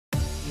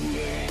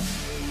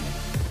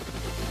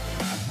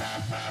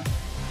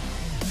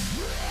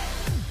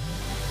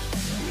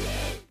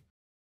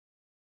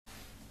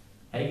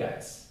Hey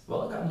guys,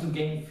 welcome to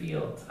Game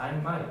Field.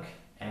 I'm Mike,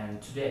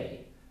 and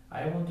today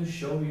I want to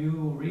show you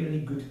a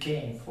really good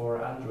game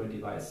for Android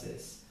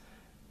devices.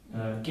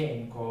 A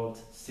game called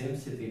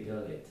SimCity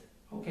Great.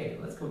 Okay,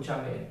 let's go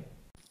jump in.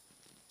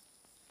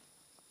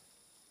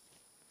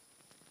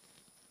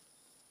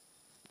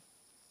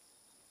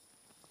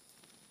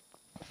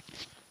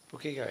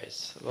 Okay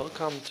guys,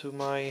 welcome to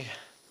my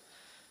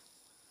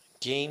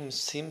game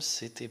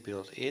SimCity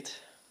Build It.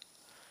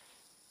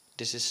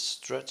 This is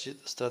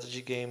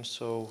strategy game,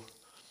 so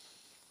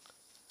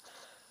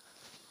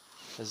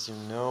as you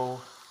know,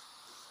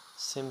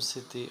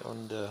 SimCity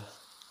on the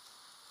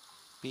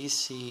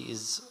PC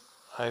is,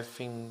 I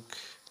think,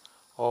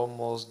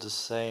 almost the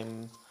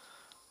same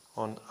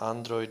on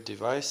Android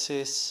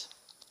devices.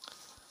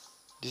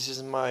 This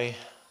is my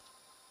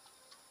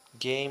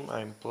game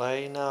I'm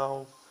playing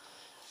now.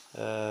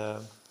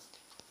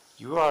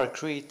 You are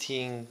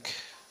creating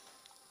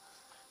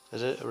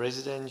a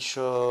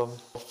residential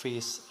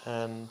office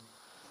and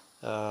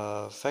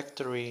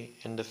factory.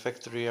 In the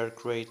factory are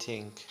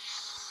creating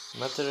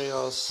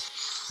materials,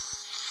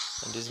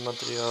 and this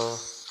material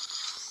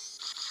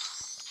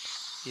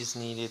is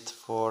needed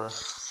for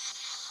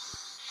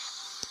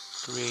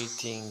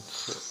creating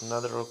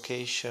another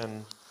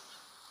location,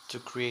 to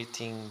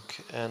creating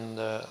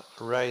and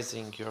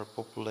rising your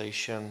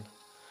population.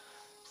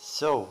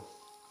 So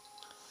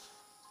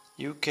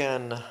you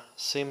can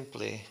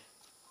simply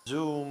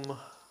zoom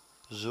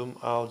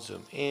out,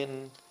 zoom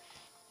in.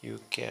 You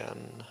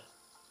can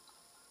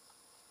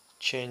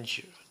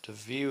change the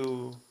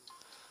view.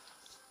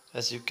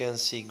 As you can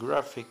see,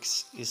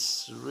 graphics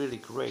is really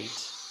great.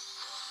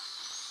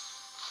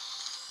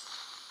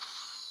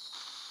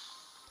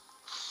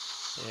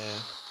 Yeah.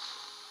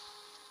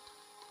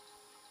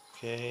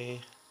 Okay.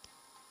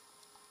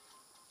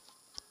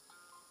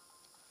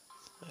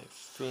 I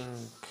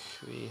think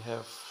we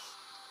have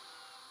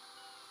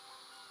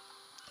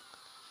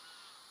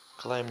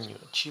claim new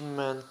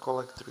achievement,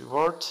 collect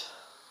reward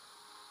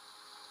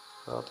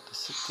about the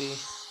city,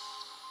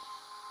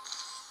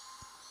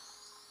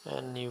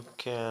 and you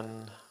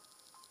can,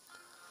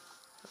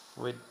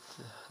 with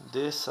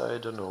this, I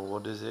don't know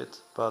what is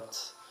it,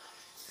 but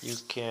you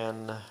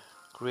can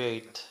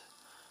create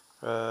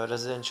a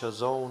residential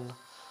zone.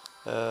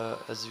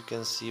 As you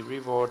can see,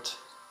 reward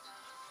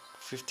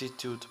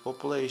 52 to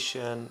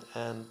population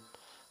and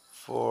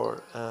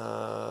for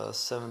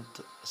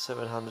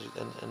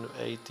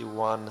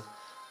 781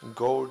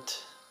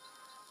 gold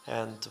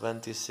and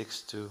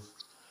 26 to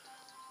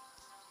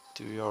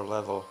your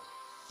level.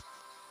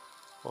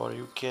 Or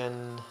you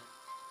can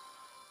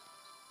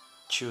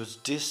choose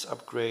this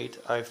upgrade.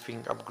 I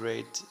think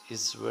upgrade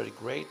is very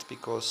great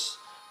because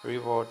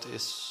reward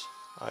is,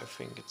 I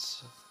think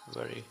it's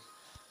very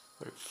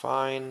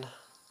fine.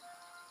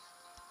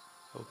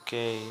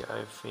 Okay,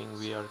 I think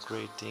we are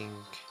creating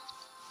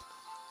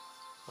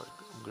or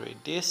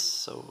grade this,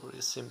 so we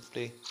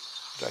simply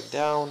drag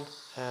down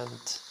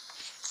and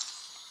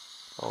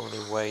only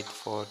wait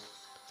for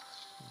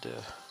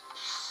the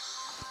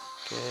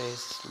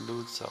case,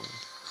 loot some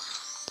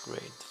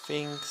great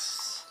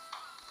things,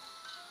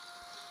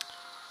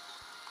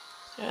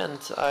 and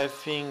I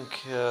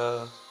think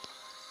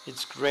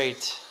it's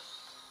great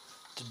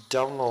to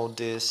download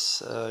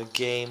this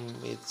game.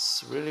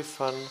 It's really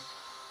fun,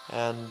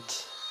 and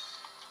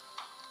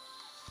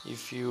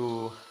if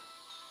you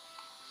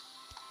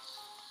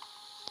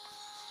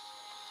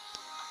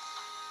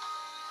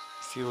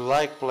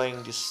like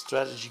playing these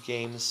strategy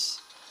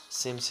games,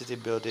 SimCity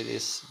Build It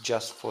is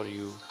just for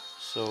you.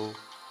 So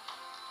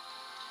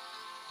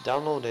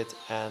download it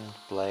and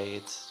play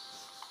it.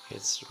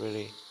 It's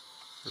really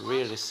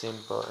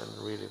simple and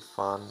really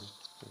fun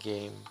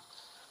game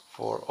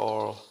for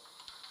all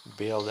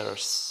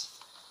builders.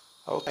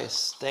 Okay,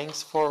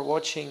 thanks for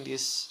watching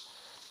this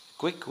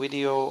quick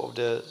video of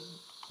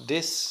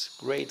this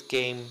great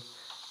game,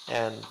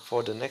 and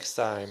for the next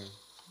time,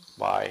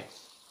 bye.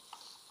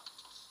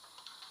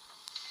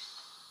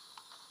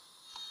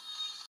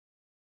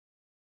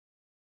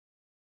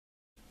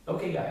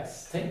 Okay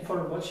guys, thanks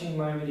for watching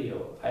my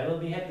video. I will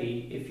be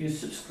happy if you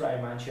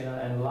subscribe my channel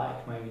and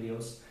like my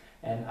videos,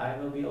 and I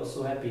will be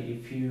also happy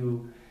if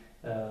you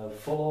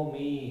follow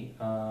me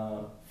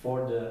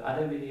for the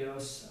other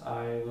videos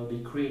I will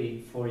be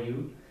creating for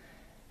you.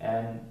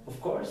 And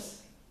of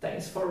course,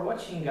 thanks for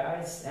watching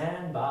guys,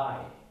 and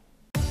bye.